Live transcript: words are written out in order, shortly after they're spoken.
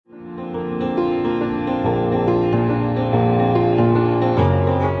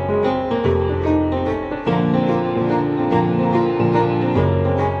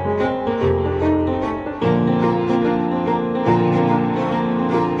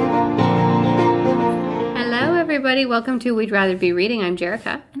everybody. Welcome to We'd Rather Be Reading. I'm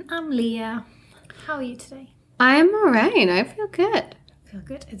Jerrica. And I'm Lia. How are you today? I'm all right. I feel good. Feel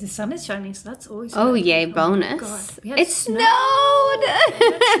good? The sun is shining, so that's always Oh, good. yay, bonus. God. It snowed!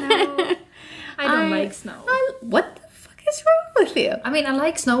 I don't like snow. What the fuck is wrong with you? I mean, I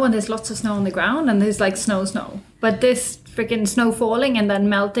like snow when there's lots of snow on the ground and there's like snow. But this freaking snow falling and then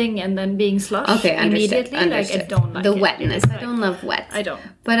melting and then being slush immediately, like I don't like the it. wetness. I don't love wet. I don't.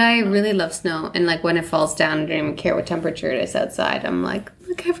 But I really love snow. And like when it falls down, I don't even care what temperature it is outside. I'm like,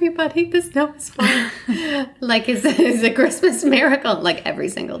 look, everybody, the snow is falling. Like it's a Christmas miracle, like every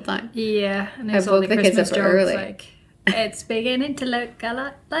single time. Yeah, and I there's all woke the the kids Christmas up jokes early. like, it's beginning to look a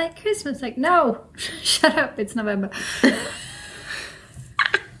lot like Christmas. Like, no, shut up, it's November.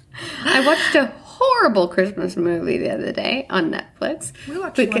 I watched a horrible Christmas movie the other day on Netflix. We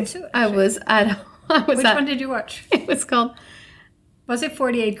watched one too. Which one did you watch? It was called... Was it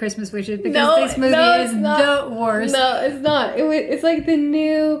 48 Christmas Wishes? Because this movie is the worst. No, it's not. It's like the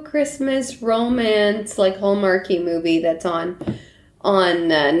new Christmas romance, like Hallmarky movie that's on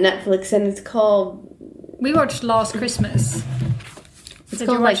Netflix, and it's called... We watched Last Christmas. It's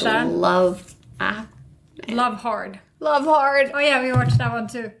called like Love... Love Hard. Love Hard. Oh yeah, we watched that one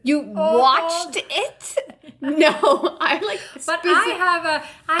too. You watched it? No, I like. But I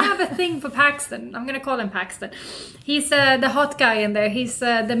have a thing for Paxton. I'm gonna call him Paxton. He's the hot guy in there. He's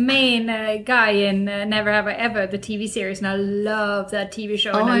the main guy in Never Have I Ever, the TV series, and I love that TV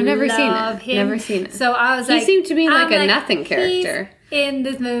show. Oh, I've never seen it. Him. Never seen it. So I was like, he seemed to be like a nothing character in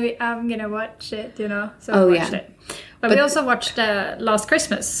this movie. I'm gonna watch it, So I watched it. But we also watched Last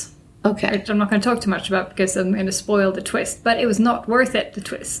Christmas. Okay. Which I'm not going to talk too much about because I'm going to spoil the twist. But it was not worth it, the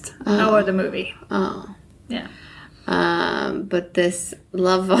twist. Or the movie. Oh. Yeah. But this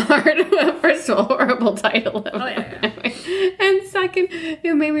Love Hard, first of all, horrible title. Oh, yeah. And second, it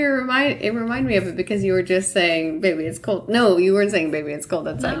reminded me of it because you were just saying, baby, it's cold. No, you weren't saying, baby, it's cold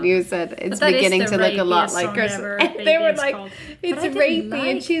outside. No. You said, it's beginning to look a lot like Christmas. And they were like, it's rapey.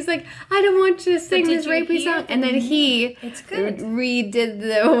 And she's like, I don't want you to sing this rapey song. And then he redid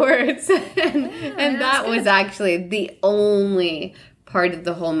the words. and that was actually the only part of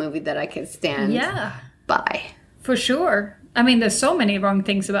the whole movie that I could stand by. For sure. I mean, there's so many wrong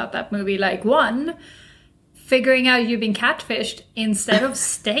things about that movie. Like, one, figuring out you've been catfished, instead of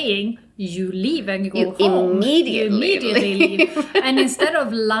staying, you leave and you go home. You immediately leave. And instead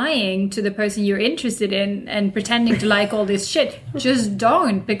of lying to the person you're interested in and pretending to like all this shit, just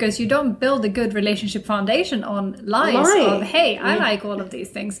don't, because you don't build a good relationship foundation on lies of, hey, I like all of these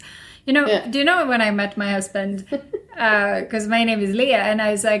things. Do you know when I met my husband, because my name is Lia, and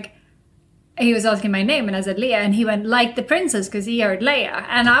I was like, he was asking my name, and I said Leia, and he went, like the princess, because he heard Leia.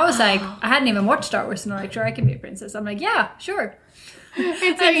 And I was like, I hadn't even watched Star Wars, and I'm like, sure, I can be a princess. I'm like, yeah, sure.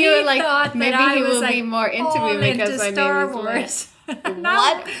 And so you were like, maybe he will be more into me because my Star name Wars.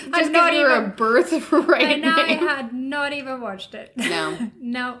 What? Just because you were a birthright name? And I had not even watched it. No.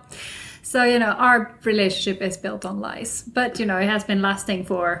 No. So, our relationship is built on lies. But, it has been lasting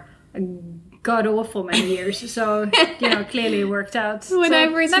for god awful many years, so clearly it worked out.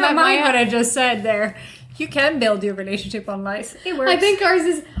 Never mind what I just said there. You can build your relationship on lies. It works. I think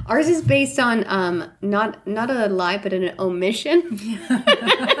ours is based on not a lie but an omission.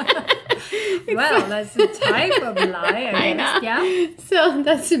 Well, that's a type of lie, I guess. Yeah. So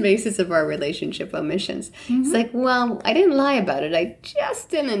that's the basis of our relationship, omissions. Mm-hmm. It's like, well, I didn't lie about it. I just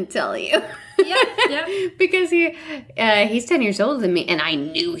didn't tell you. Yeah. Because he's 10 years older than me, and I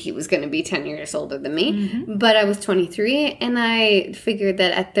knew he was going to be 10 years older than me. Mm-hmm. But I was 23, and I figured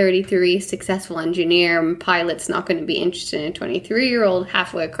that at 33, successful engineer, pilot's not going to be interested in a 23-year-old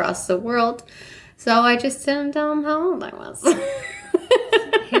halfway across the world. So I just didn't tell him how old I was.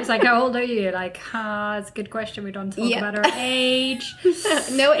 He was like, how old are you? You're like, it's a good question. We don't talk about our age.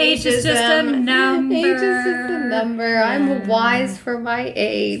 No, age is just a number. Age is just a number. Yeah. I'm wise for my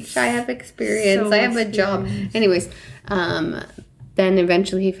age. I have experience. I have a job. Anyways, then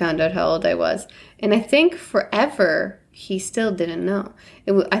eventually he found out how old I was. And I think forever he still didn't know.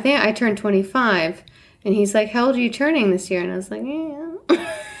 I think I turned 25, and he's like, how old are you turning this year? And I was like, yeah.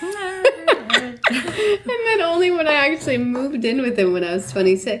 And then only when I actually moved in with him when I was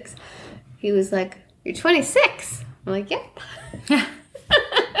 26, he was like, you're 26? I'm like, yep.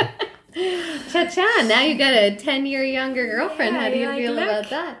 Cha-cha, now you got a 10-year younger girlfriend. How do you feel about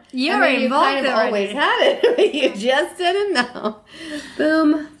that? You're involved. You kind of always had it, but you just didn't know.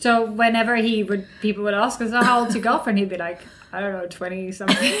 Boom. So whenever people would ask us, how old's your girlfriend? He'd be like, I don't know,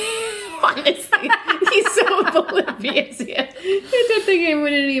 20-something. Honestly, he's so oblivious. Yeah. I don't think it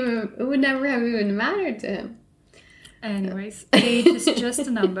would never have even mattered to him. Anyways, age is just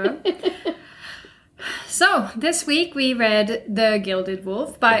a number. So this week we read The Gilded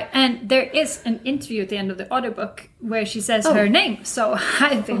Wolf and there is an interview at the end of the audiobook where she says her name. So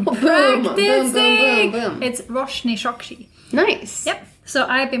I've been practicing. Boom. It's Roshni Shokshi. Nice. Yep. So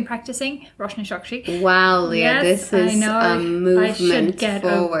I've been practicing Roshni Shokshi. Wow, Leah, yes, this is a movement I should get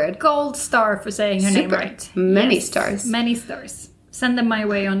forward. A gold star for saying her name right. Many stars. Many stars. Send them my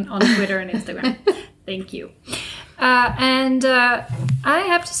way on Twitter and Instagram. Thank you. I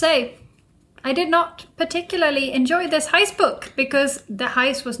have to say, I did not particularly enjoy this heist book because the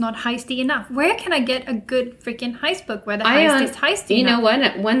heist was not heisty enough. Where can I get a good freaking heist book where the heist is heisty enough? You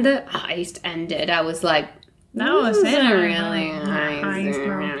know, when the heist ended, I was like, that wasn't really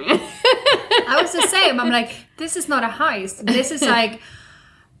heist. I was the same. I'm like, this is not a heist. This is like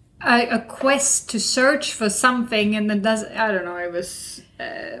a quest to search for something, and then I don't know. It was,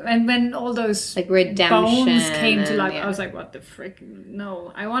 and when all those like redemption bones came to life, I was like, what the frick?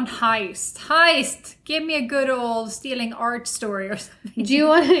 No, I want heist. Give me a good old stealing art story or something. Do you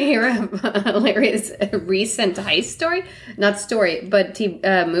want to hear a hilarious recent heist story? Not story, but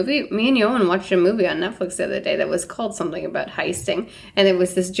movie. Me and Johan watched a movie on Netflix the other day that was called something about heisting, and it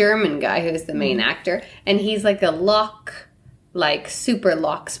was this German guy who's the main actor, and he's like a super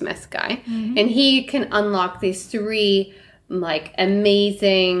locksmith guy, and he can unlock these 3 like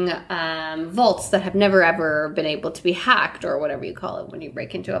amazing vaults that have never ever been able to be hacked, or whatever you call it when you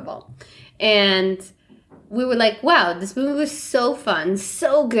break into a vault. And we were like, wow, this movie was so fun,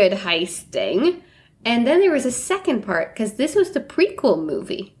 so good heisting. And then there was a second part, because this was the prequel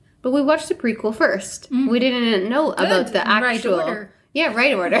movie, but we watched the prequel first. We didn't know about the actual right order. Yeah,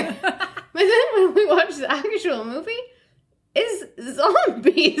 right order. But then when we watched the actual movie, is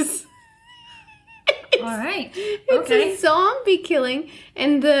zombies. All right. It's a zombie killing,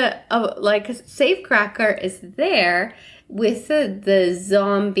 and the safecracker is there with the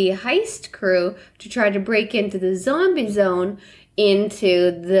zombie heist crew to try to break into the zombie zone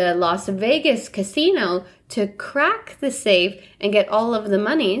into the Las Vegas casino to crack the safe and get all of the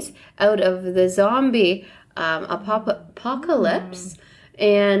monies out of the zombie apocalypse.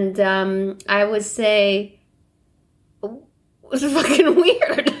 And I would say it was fucking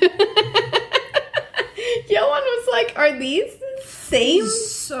weird. Yohan was like, are these the same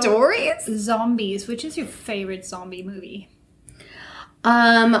stories? Zombies. Which is your favorite zombie movie?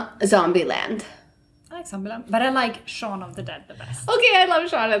 Zombieland. I like Zombieland, but I like Shaun of the Dead the best. Okay, I love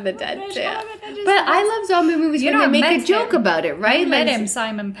Shaun of the Dead too. But I love zombie movies when they make a joke about it, right? I met him,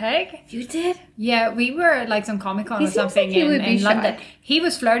 Simon Pegg. You did? Yeah, we were like some Comic-Con or something in London. He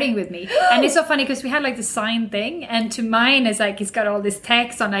was flirting with me. And it's so funny because we had like the sign thing, and to mine is like, he's got all this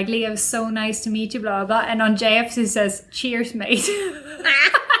text on like, Lia, it was so nice to meet you, blah, blah, blah. And on JF's it says, cheers, mate.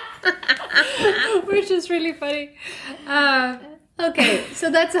 Which is really funny. Okay, so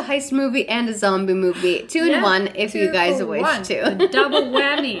that's a heist movie and a zombie movie. 2 in 1 if you guys wish to. A double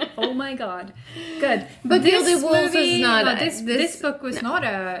whammy. Oh my god. Good. But Gilded Wolf is not... This book was not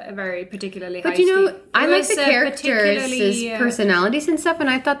a very particularly heisty. But you know, I like the characters' personalities and stuff, and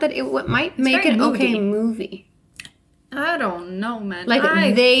I thought that it might make an okay movie. I don't know, man. Like,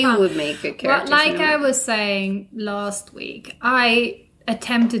 they would make a character. Well, like I was saying last week, I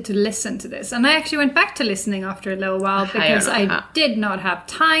attempted to listen to this, and I actually went back to listening after a little while because I did not have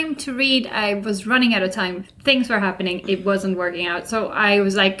time to read. I was running out of time. Things were happening. It wasn't working out. So I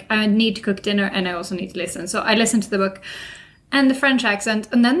was like, I need to cook dinner and I also need to listen. So I listened to the book and the French accent.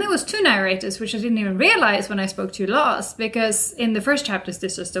 And then there was 2 narrators, which I didn't even realize when I spoke to you last, because in the first chapters,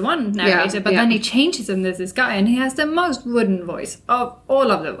 this was the one narrator, but then he changes and there's this guy, and he has the most wooden voice of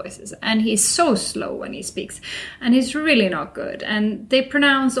all of the voices. And he's so slow when he speaks, and he's really not good. And they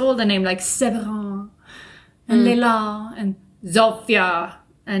pronounce all the name like Severin and Lila and Zofia,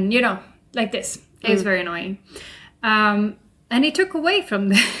 and like this. It was very annoying. And he took away from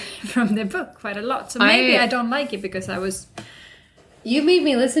the book quite a lot. So maybe I don't like it because I was... You made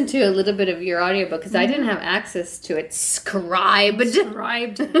me listen to a little bit of your audiobook because I didn't have access to it. Scribed.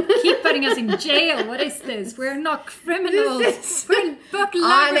 Keep putting us in jail. What is this? We're not criminals. We're book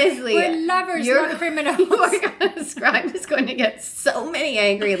lovers. Honestly, we're lovers, not criminals. Scribed is going to get so many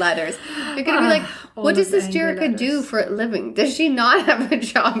angry letters. They're going to be like, what does this Jerrica do for a living? Does she not have a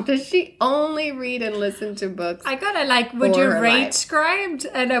job? Does she only read and listen to books? I got would you rate Scribed?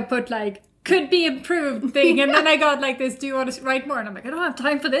 And I put could be improved thing, and then I got this, do you want to write more? And I'm like, I don't have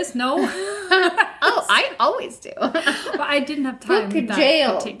time for this. No. I always do. But I didn't have time. Book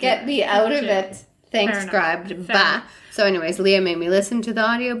jail. Get me out of it. Thanks, Scribed. Bah. So anyways, Lia made me listen to the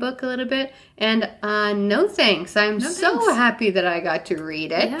audiobook a little bit, and no thanks. I'm so happy that I got to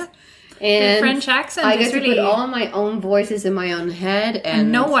read it. Yeah. And the French accent I got to put all my own voices in my own head.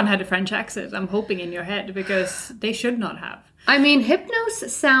 And no one had a French accent, I'm hoping, in your head, because they should not have. I mean, Hypnos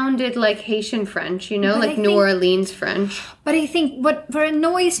sounded like Haitian French, you know, like New Orleans French. But I think what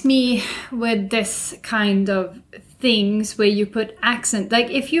annoys me with this kind of things where you put accent,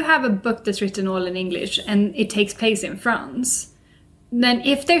 like if you have a book that's written all in English and it takes place in France, then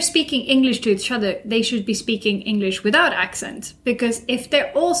if they're speaking English to each other, they should be speaking English without accent. Because if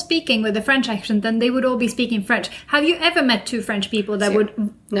they're all speaking with a French accent, then they would all be speaking French. Have you ever met two French people that would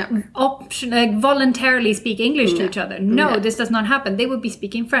voluntarily speak English to each other? No, this does not happen. They would be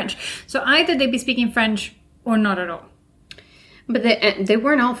speaking French. So either they'd be speaking French or not at all. But they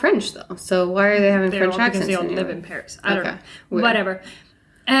weren't all French, though. So why are they having French accents? Because they all live in Paris. I don't know. Weird. Whatever.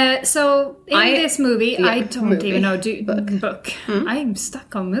 So in this movie, I don't even know. Book. I'm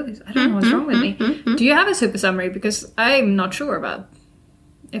stuck on movies. I don't know what's wrong with me. Do you have a super summary? Because I'm not sure about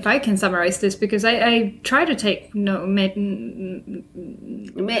if I can summarize this, because I try to take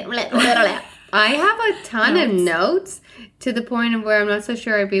I have a ton of notes to the point of where I'm not so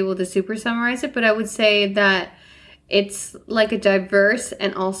sure I'd be able to super summarize it, but I would say that it's like a diverse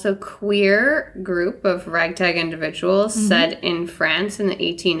and also queer group of ragtag individuals set in France in the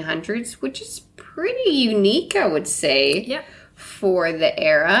 1800s, which is pretty unique, I would say, for the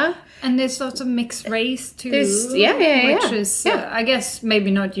era. And there's lots of mixed race too. Which is, I guess,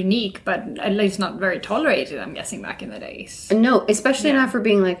 maybe not unique, but at least not very tolerated, I'm guessing, back in the days. No, especially not for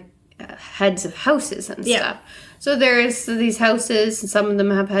being like heads of houses and stuff. So there's these houses, and some of them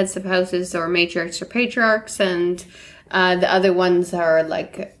have heads of houses or matriarchs or patriarchs, and the other ones are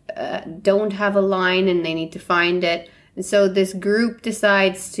like don't have a line and they need to find it. And so this group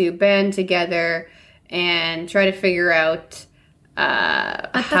decides to band together and try to figure out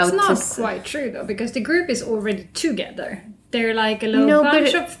but that's not quite true, though, because the group is already together. They're like a little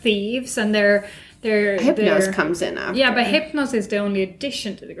bunch of thieves, and Hypnos comes in after. Yeah, but Hypnos is the only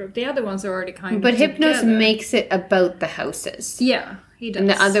addition to the group. The other ones are already kind of But Hypnos together. makes it about the houses. Yeah, he does. And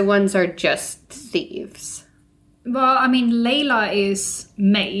the other ones are just thieves. Well, I mean, Layla is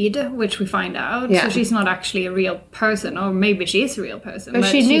maid, which we find out. Yeah. So she's not actually a real person, or maybe she is a real person. But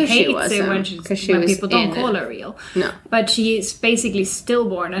she knew she wasn't, when people don't call her real. No. But she is basically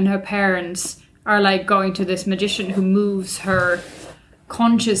stillborn, and her parents are like going to this magician who moves her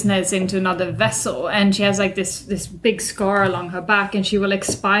consciousness into another vessel, and she has like this big scar along her back, and she will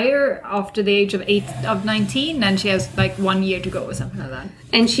expire after the age of 19, and she has like 1 year to go or something like that.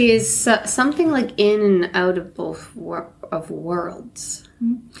 And she is something like in and out of both of worlds.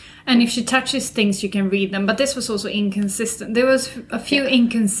 And if she touches things, you can read them. But this was also inconsistent. There was a few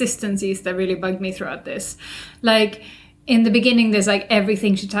inconsistencies that really bugged me throughout this. Like, in the beginning, there's like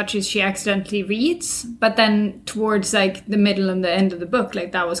everything she touches, she accidentally reads. But then towards like the middle and the end of the book,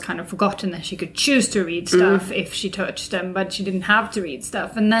 like that was kind of forgotten, that she could choose to read stuff if she touched them, but she didn't have to read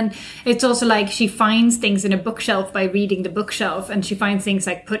stuff. And then it's also like she finds things in a bookshelf by reading the bookshelf, and she finds things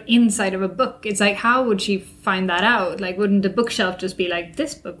like put inside of a book. It's like, how would she find that out? Like, wouldn't the bookshelf just be like,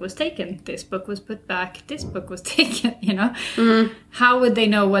 this book was taken, this book was put back, this book was taken, you know? How would they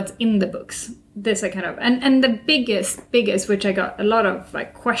know what's in the books? This I kind of, and the biggest, which I got a lot of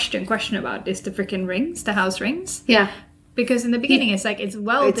like question about, is the freaking rings, the house rings. Yeah. Because in the beginning it's like it's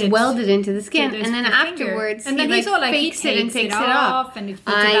welded into the skin, and then afterwards and then he's all like, he takes it off and he puts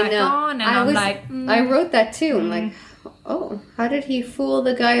it back on, and I'm like, I wrote that too. I'm like, oh, how did he fool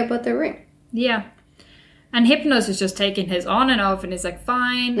the guy about the ring? Yeah. And Hypnos is just taking his on and off, and it's like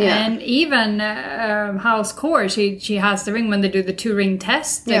fine. Yeah. And even House Core, she has the ring when they do the 2-ring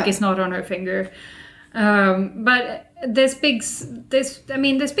test. Like it's not on her finger. But there's big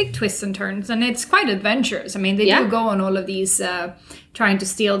twists and turns, and it's quite adventurous. I mean, they do go on all of these trying to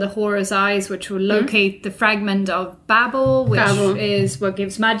steal the Horus Eyes, which will locate the fragment of Babel, which is what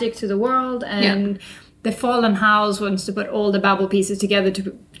gives magic to the world, and the Fallen House wants to put all the Babel pieces together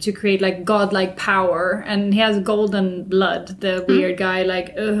to create like godlike power, and he has golden blood. The weird guy,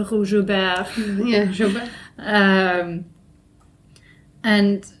 like Joubert. Joubert.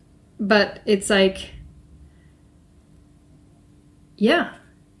 But it's like,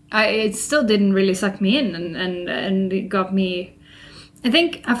 it still didn't really suck me in, and it got me. I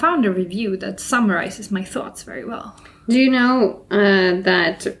think I found a review that summarizes my thoughts very well. Do you know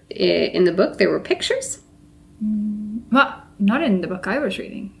that in the book there were pictures? Well, not in the book I was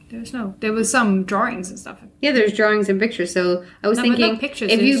reading. There was some drawings and stuff. Yeah, there's drawings and pictures. So I was thinking,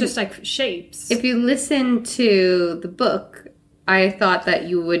 pictures. It's just like shapes. If you listen to the book, I thought that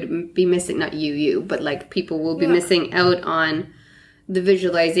you would be missing, not you, but like people will be missing out on the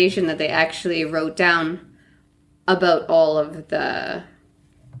visualization that they actually wrote down about all of the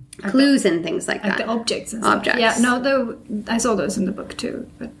clues and things like that. The objects and stuff. Yeah, no, I saw those in the book too.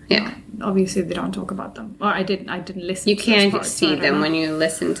 But obviously they don't talk about them. Or I didn't listen. You can't see them when you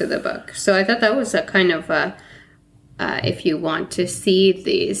listen to the book. So I thought that was a kind of a... if you want to see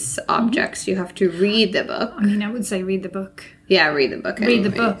these objects, you have to read the book. I mean, I would say read the book. Yeah, read the book. Anyways.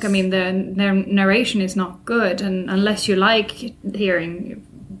 Read the book. I mean, the narration is not good. And unless you like hearing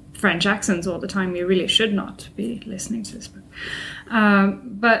French accents all the time, you really should not be listening to this book.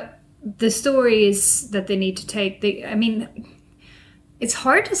 But the stories that they need to take, it's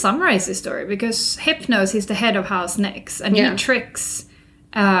hard to summarize this story because Hypnos is the head of House Nix, and he tricks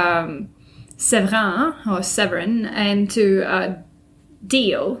Severin into a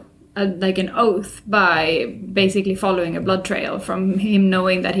deal, like an oath, by basically following a blood trail from him,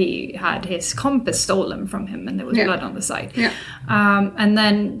 knowing that he had his compass stolen from him and there was blood on the side. Yeah. And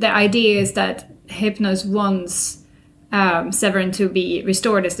then the idea is that Hypnos wants Severin to be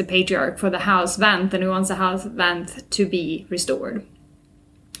restored as the patriarch for the House Vanth, and he wants the House Vanth to be restored.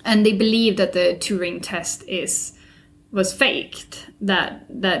 And they believe that the Turing test was faked,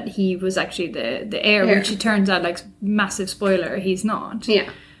 that he was actually the heir, which it turns out, like, massive spoiler, he's not. Yeah.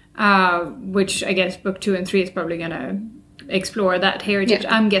 Which I guess book 2 and 3 is probably going to explore that heritage.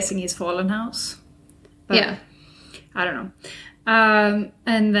 Yeah. I'm guessing his fallen house. But I don't know.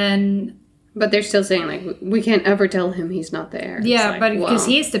 And then... But they're still saying, like, we can't ever tell him he's not there. Yeah, like, but because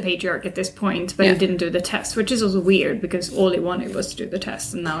he's the patriarch at this point, but he didn't do the test, which is also weird because all he wanted was to do the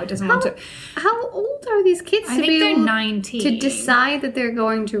test, and now he doesn't want to. How old are these kids to be able 19. to decide that they're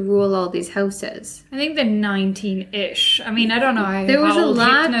going to rule all these houses? I think they're 19-ish. I mean, I don't know how old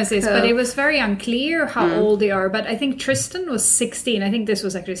Hypnos is, but it was very unclear how old they are. But I think Tristan was 16. I think this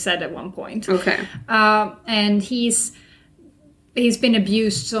was actually said at one point. Okay. And he's been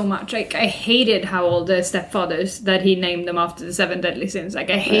abused so much. Like, I hated how all the stepfathers that he named them after the 7 deadly sins. Like,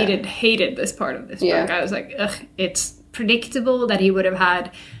 I hated this part of this book. I was like, ugh, it's predictable that he would have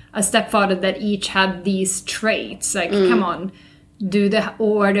had a stepfather that each had these traits. Like, come on, do the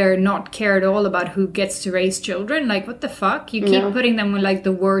order not care at all about who gets to raise children? Like, what the fuck? You keep putting them with, like,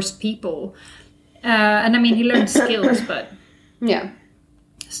 the worst people. And I mean, he learned skills, but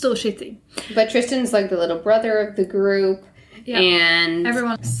still shitty. But Tristan's like the little brother of the group. Yeah. And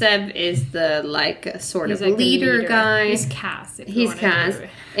everyone. Seb is the, like, sort of like leader guy. He's Cass. He's Cass.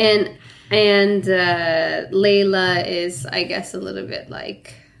 And Layla is, I guess, a little bit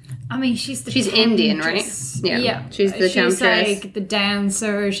like... I mean, she's Indian, right? Yeah. She's the temptress. She's like the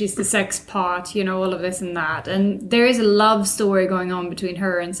dancer. She's the sex pot, all of this and that. And there is a love story going on between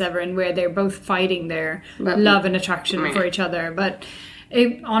her and Severin where they're both fighting their love and attraction for each other. But...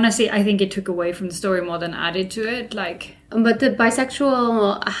 honestly, I think it took away from the story more than added to it. Like, but the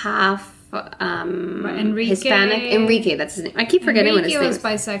bisexual half Hispanic Enrique, that's his name. I keep forgetting what his name is.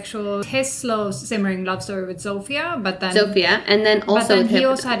 Enrique was bisexual. His slow simmering love story with Zofia, but then and then also but then he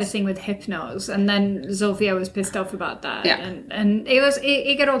also had a thing with Hypnos, and then Zofia was pissed off about that. Yeah, and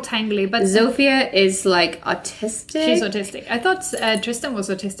it got all tangly. But Zofia is like autistic. She's autistic. I thought Tristan was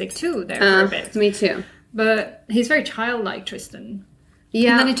autistic too there for a bit. Me too. But he's very childlike, Tristan.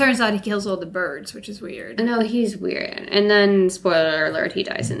 Yeah. And then it turns out he kills all the birds, which is weird. No, he's weird. And then, spoiler alert, he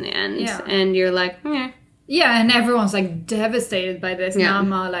dies in the end. Yeah. And you're like, eh. Yeah, and everyone's, like, devastated by this. Yeah.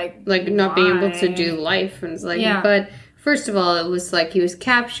 Nama, like not being able to do life. And it's like, but first of all, it was like he was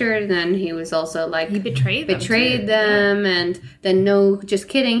captured, and then he was also, like... He betrayed them. And then, no, just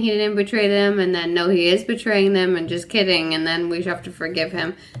kidding, he didn't betray them. And then, no, he is betraying them, and just kidding. And then we have to forgive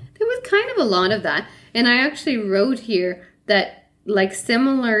him. There was kind of a lot of that. And I actually wrote here that... like,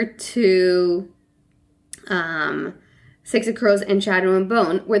 similar to Six of Crows and Shadow and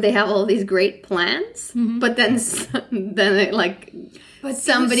Bone, where they have all these great plans, but then it, like,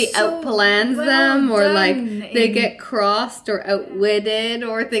 somebody outplans them, or like they get crossed or outwitted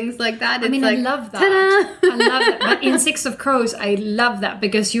or things like that. I mean, like, I love that. I love that. But in Six of Crows, I love that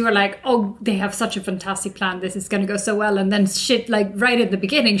because you are like, oh, they have such a fantastic plan. This is going to go so well. And then shit, like, right at the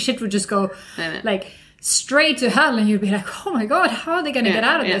beginning, shit would just go, like... straight to hell, and you'd be like, oh my god, how are they going to get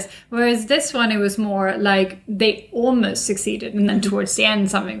out of this? Whereas this one, it was more like they almost succeeded, and then towards the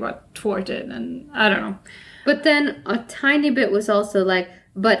end something got thwarted, and I don't know. But then a tiny bit was also like,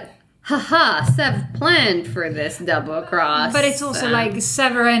 but haha, Sev planned for this double cross. But it's also like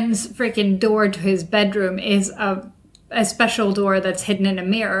Severin's freaking door to his bedroom is a special door that's hidden in a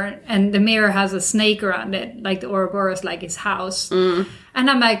mirror, and the mirror has a snake around it, like the Ouroboros, like his house. And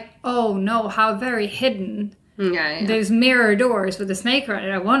I'm like, oh no, how very hidden. Yeah. There's mirror doors with a snake around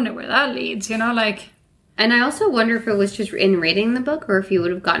it. I wonder where that leads, like... And I also wonder if it was just in reading the book, or if you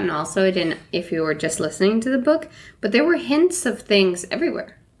would have gotten also it in if you were just listening to the book. But there were hints of things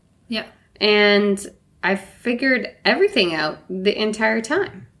everywhere. Yeah. And I figured everything out the entire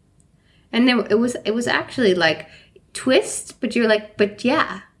time. And then it was actually like twist, but you're like, but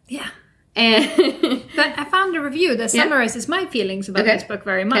yeah. Yeah. And but I found a review that summarizes my feelings about this book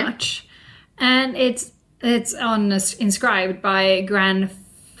very much. And it's inscribed by Grandpa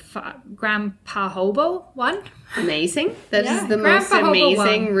Hobo 1. Amazing. That is the most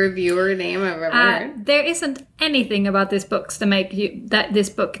amazing reviewer name I've ever heard. There isn't anything about this book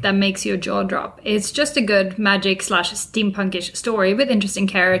that makes your jaw drop. It's just a good magic / steampunkish story with interesting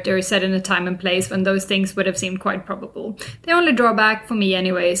characters set in a time and place when those things would have seemed quite probable. The only drawback, for me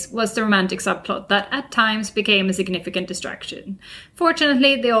anyways, was the romantic subplot that at times became a significant distraction.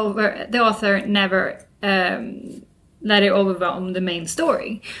 Fortunately, the author never let it overwhelm the main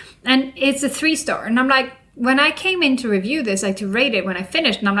story. And it's a 3-star. And I'm like, when I came in to review this, to rate it when I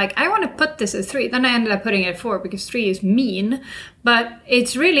finished, and I'm like, I want to put this as 3. Then I ended up putting it at 4 because 3 is mean. But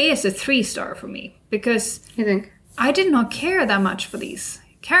it really is a 3-star for me because I did not care that much for these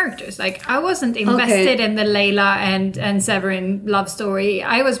characters. Like, I wasn't invested in the Layla and Severin love story.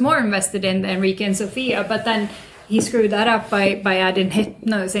 I was more invested in Enrique and Sofia, but then he screwed that up by adding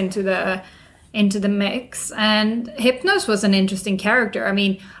Hypnos into the mix. And Hypnos was an interesting character. I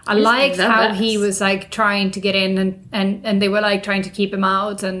mean, I liked how he was like trying to get in and they were like trying to keep him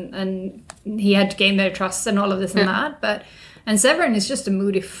out and he had to gain their trust and all of this and that. And Severin is just a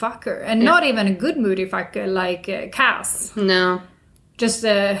moody fucker and not even a good moody fucker like Cass. No. Just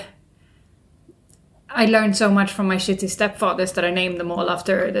I learned so much from my shitty stepfathers that I named them all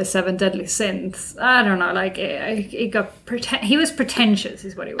after the 7 deadly sins. I don't know, like he was pretentious,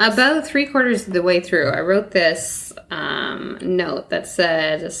 is what he was. About 3/4 of the way through, I wrote this note that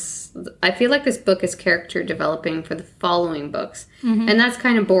said, "I feel like this book is character developing for the following books, and that's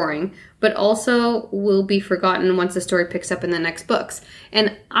kind of boring, but also will be forgotten once the story picks up in the next books."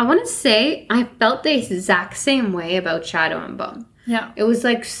 And I want to say I felt the exact same way about Shadow and Bone. Yeah. It was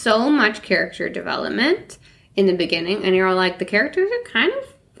like so much character development in the beginning, and you're like, the characters are kind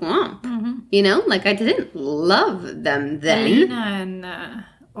of flump. You know? Like, I didn't love them then. Alina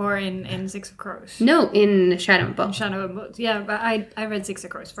or in Six of Crows. No, in Shadow and Bone. In Shadow and Bone. Yeah, but I read Six of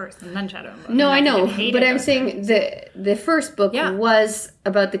Crows first and then Shadow and Bone. No, I know. But I'm saying the first book was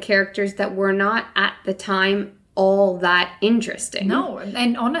about the characters that were not at the time all that interesting. No,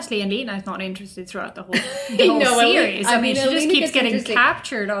 and honestly, Alina is not interested throughout the whole series. I mean, she just keeps getting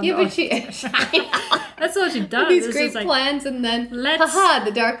captured on but that's all she does. These great plans, and then haha,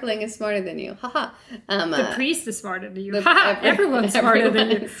 the Darkling is smarter than you. Haha. The priest is smarter than you. Haha, everyone's smarter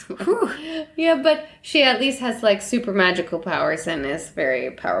than you. Yeah, but she at least has like super magical powers and is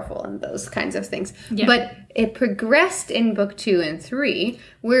very powerful and those kinds of things. Yeah. But it progressed in book 2 and 3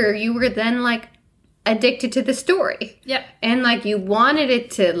 where you were then like addicted to the story. Yeah. And like you wanted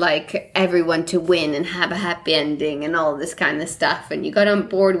it to like everyone to win and have a happy ending and all this kind of stuff, and you got on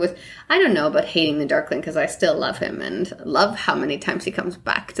board with, I don't know about hating the Darkling because I still love him and love how many times he comes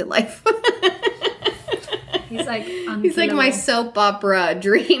back to life. He's like my soap opera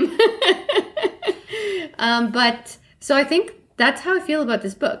dream. But so I think that's how I feel about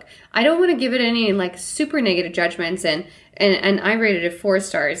this book. I don't want to give it any like super negative judgments, and I rated it 4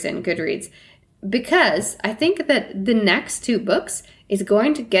 stars in Goodreads. Because I think that the next 2 books is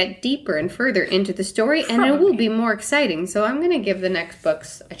going to get deeper and further into the story, and it will be more exciting. So I'm going to give the next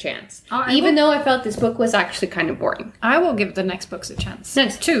books a chance. Even though I felt this book was actually kind of boring. I will give the next books a chance.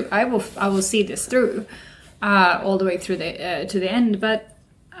 Next 2. I will see this through all the way through to the end. But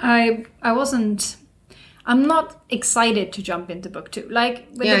I'm not excited to jump into book 2. Like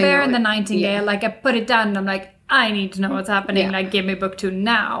with The Bear and the Nightingale, like I put it down and I'm like, I need to know what's happening. Yeah. Like give me book 2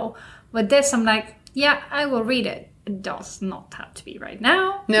 now. With this, I'm like, yeah, I will read it. It does not have to be right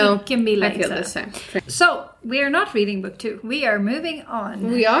now. No, it can be later. I feel the same. So, we are not reading book 2. We are moving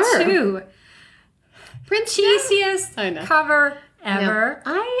on. We are. To cheesiest cover ever.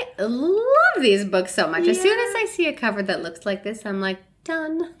 No, I love these books so much. Yeah. As soon as I see a cover that looks like this, I'm like,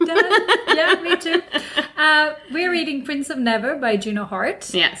 done. Yeah, me too. We're reading Prince of Never by Juno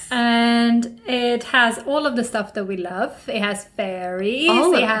Hart. Yes. And it has all of the stuff that we love. It has fairies.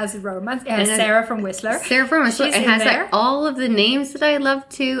 It has romance. It has Sarah from Whistler. It has like all of the names that I love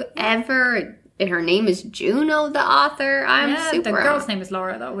to ever. And her name is Juno, the author. The girl's name is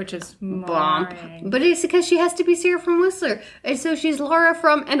Laura, though, which is boring. But it's because she has to be Sarah from Whistler. And so she's Laura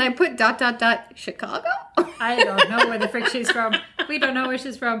from, and I put ... Chicago? I don't know where the frick she's from. We don't know where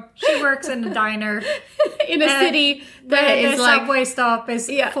she's from. She works in a diner. In a city that is like... The subway stop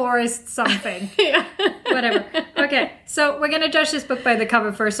is Forest something. Yeah. Whatever. Okay, so we're going to judge this book by the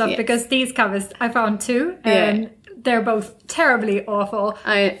cover first off, because these covers, I found 2. And they're both terribly awful.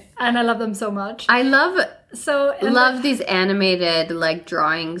 And I love them so much. I love these animated like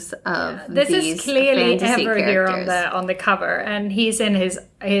drawings of this these is clearly fantasy Ever here characters. on the cover, and he's in his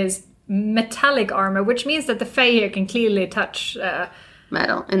metallic armor, which means that the Fae here can clearly touch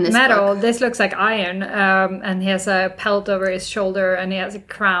metal in this metal. book. This looks like iron, and he has a pelt over his shoulder, and he has a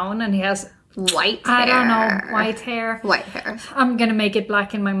crown, and he has white hair. I don't know, white hair. White hair. I'm gonna make it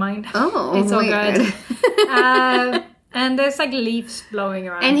black in my mind. Oh, it's all weird. good. And there's like leaves blowing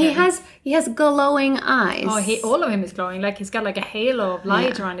around and him. he has glowing eyes. Oh, all of him is glowing. Like he's got like a halo of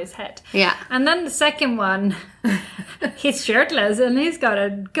light around his head. Yeah. And then the second one, he's shirtless and he's got a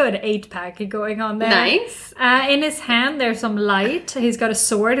good 8-pack going on there. Nice. In his hand, there's some light. He's got a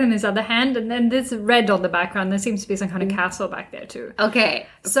sword in his other hand, and then there's red on the background. There seems to be some kind of castle back there too. Okay.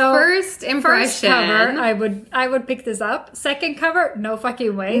 So first impression. First cover, I would pick this up. Second cover, no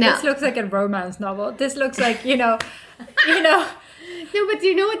fucking way. No. This looks like a romance novel. This looks like No, but do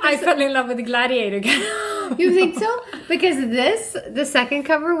you know what I this... fell in love with the gladiator. You think so? Because the second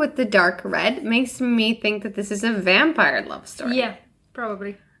cover with the dark red makes me think that this is a vampire love story. Yeah,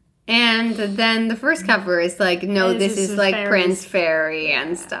 probably. And then the first cover is like, no, this is like fairies. Prince Fairy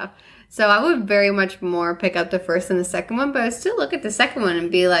and stuff. So I would very much more pick up the first and the second one, but I still look at the second one and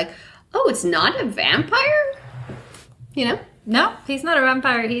be like, oh, it's not a vampire? You know? No, he's not a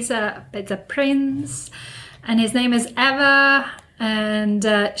vampire. It's a prince. And his name is Eva, and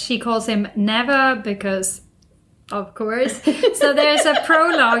she calls him Never because, of course. So there's a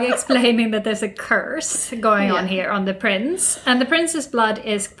prologue explaining that there's a curse going on here on the prince. And the prince's blood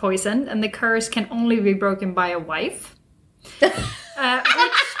is poisoned, and the curse can only be broken by a wife. Which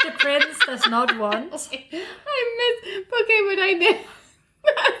the prince does not want. Okay, but I did.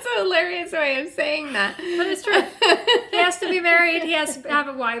 That's a hilarious way of saying that. But it's true. He has to be married. He has to have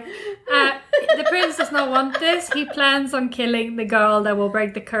a wife. The prince does not want this. He plans on killing the girl that will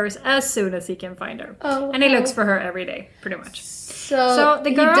break the curse as soon as he can find her. Oh, and he looks for her every day, pretty much. So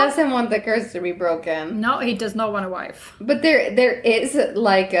the girl... He doesn't want the curse to be broken. No, he does not want a wife. But there is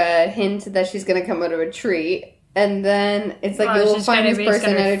like a hint that she's going to come out of a tree. And then it's like you will find this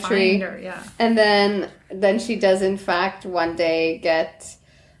person at a tree. Her, And then she does in fact one day get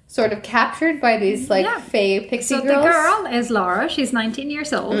sort of captured by these like fae pixie girls. So the girl is Laura. She's 19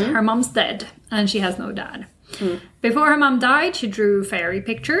 years old. Her mom's dead and she has no dad. Before her mom died, she drew fairy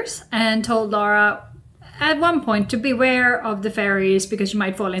pictures and told Laura at one point to beware of the fairies because you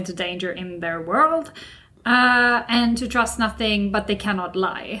might fall into danger in their world, and to trust nothing, but they cannot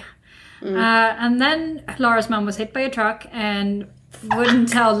lie. And then Laura's mom was hit by a truck and wouldn't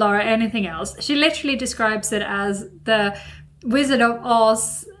tell Laura anything else. She literally describes it as the Wizard of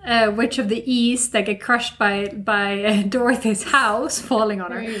Oz, Witch of the East, that get crushed by Dorothy's house falling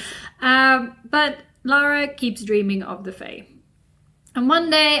on her. But Laura keeps dreaming of the Fae. And one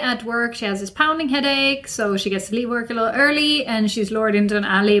day at work, she has this pounding headache, so she gets to leave work a little early, and she's lured into an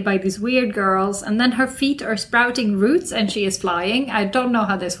alley by these weird girls, and then her feet are sprouting roots, and she is flying. I don't know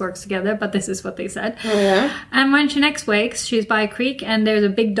how this works together, but this is what they said. Oh, yeah? And when she next wakes, she's by a creek, and there's a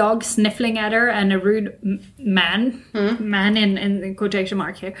big dog sniffling at her, and a rude man in quotation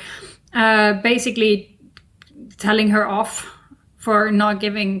mark here, basically telling her off for not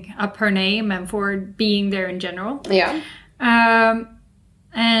giving up her name and for being there in general. Yeah.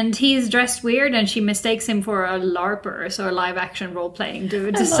 And he's dressed weird, and she mistakes him for a LARPer, so a live-action role-playing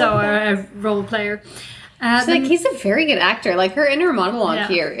dude, a role player. He's a very good actor. Like, her inner monologue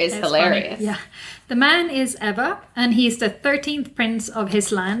here is hilarious. Funny. Yeah. The man is Eva, and he's the 13th prince of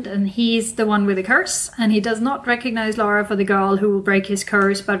his land, and he's the one with the curse, and he does not recognize Laura for the girl who will break his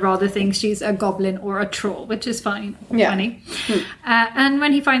curse, but rather thinks she's a goblin or a troll, which is funny. And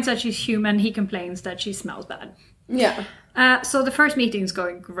when he finds out she's human, he complains that she smells bad. Yeah. So the first meeting's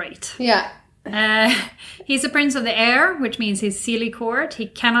going great. Yeah. He's a prince of the air, which means he's Sealy Court. He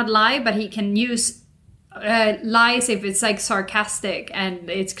cannot lie, but he can use lies if it's like sarcastic and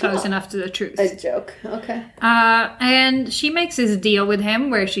it's close enough to the truth. A joke. Okay. And she makes this deal with him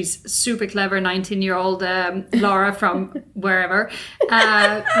where she's super clever 19-year-old Laura from wherever,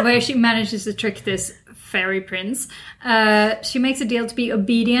 where she manages to trick this fairy prince. She makes a deal to be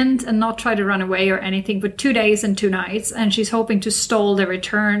obedient and not try to run away or anything for 2 days and 2 nights, and she's hoping to stall the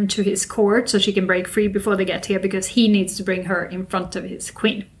return to his court so she can break free before they get here, because he needs to bring her in front of his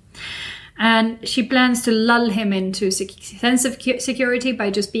queen. And she plans to lull him into a sense of security by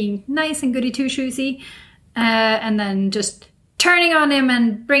just being nice and goody two-shoesy, and then just turning on him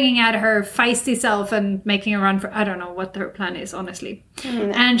and bringing out her feisty self and making a run for... I don't know what her plan is, honestly.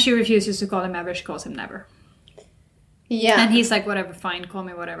 And she refuses to call him Ever. She calls him Never. Yeah. And he's like, whatever, fine, call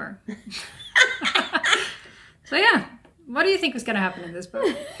me whatever. So yeah, what do you think was going to happen in this book?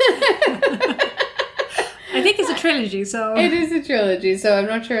 I think it's a trilogy, so... It is a trilogy, so I'm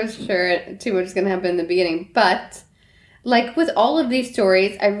not sure too much is going to happen in the beginning. But, like, with all of these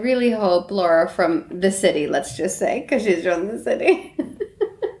stories, I really hope Laura from the city, let's just say, because she's from the city.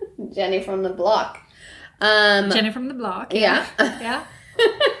 Jenny from the block. Jenny from the block. Yeah. Yeah.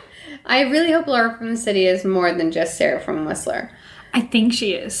 I really hope Laura from the city is more than just Sarah from Whistler. I think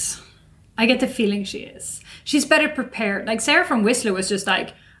she is. I get the feeling she is. She's better prepared. Like, Sarah from Whistler was just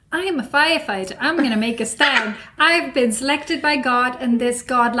like, I am a firefighter. I'm going to make a stand. I've been selected by God, and this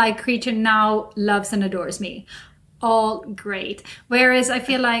godlike creature now loves and adores me. All great. Whereas I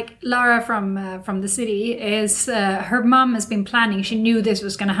feel like Laura from the city is, her mom has been planning. She knew this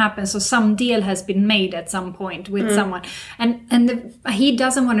was going to happen. So some deal has been made at some point with someone. And he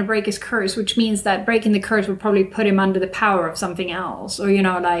doesn't want to break his curse, which means that breaking the curse would probably put him under the power of something else. Or, you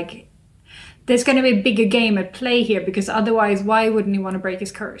know, like... There's going to be a bigger game at play here, because otherwise, why wouldn't he want to break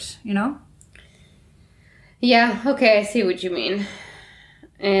his curse, you know? Yeah, okay, I see what you mean.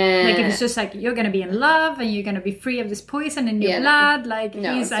 And like, if it's just like, you're going to be in love and you're going to be free of this poison in your blood, like,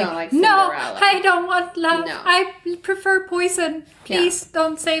 no, he's like, no, I don't want love. No. I prefer poison. Please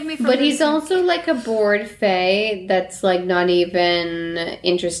don't save me from this. But he's also like a bored fae that's like not even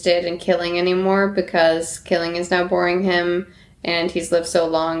interested in killing anymore, because killing is now boring him. And he's lived so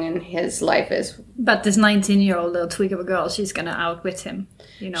long, and his life is... But this 19-year-old little twig of a girl, she's going to outwit him.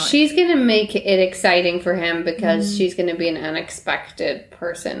 You know. She's going to make it exciting for him, because she's going to be an unexpected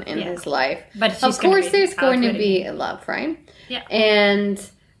person in his life. But she's of course, there's going to be a love, right? Yeah. And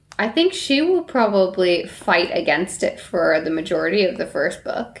I think she will probably fight against it for the majority of the first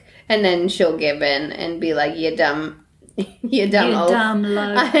book. And then she'll give in and be like, you dumb dumb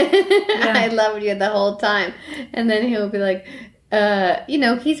love. I loved you the whole time. And then he'll be like... you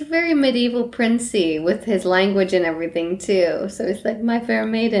know, he's very medieval princey with his language and everything too. So it's like, my fair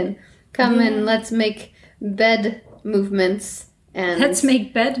maiden, come and let's make bed movements. And let's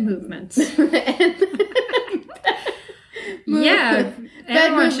make bed movements. Yeah,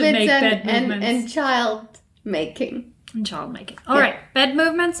 everyone should make bed movements. And child making. And child making. All right, bed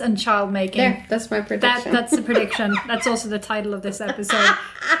movements and child making. There, that's my prediction. That's the prediction. That's also the title of this episode.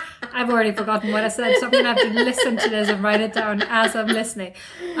 I've already forgotten what I said, so I'm going to have to listen to this and write it down as I'm listening.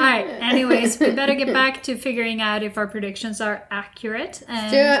 All right, anyways, we better get back to figuring out if our predictions are accurate. And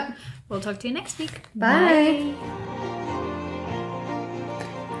let's do it. We'll talk to you next week. Bye.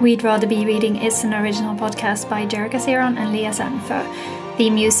 We'd Rather Be Reading is an original podcast by Jerrica and Lia and The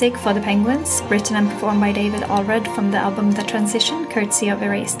music for The Penguins, written and performed by David Allred from the album The Transition, courtesy of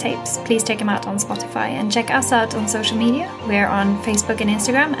Erased Tapes. Please check him out on Spotify and check us out on social media. We're on Facebook and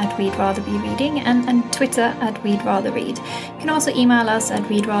Instagram at We'd Rather Be Reading and on Twitter at We'd Rather Read. You can also email us at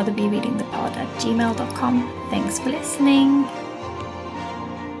we'dratherbereadingthepod@gmail.com. Thanks for listening.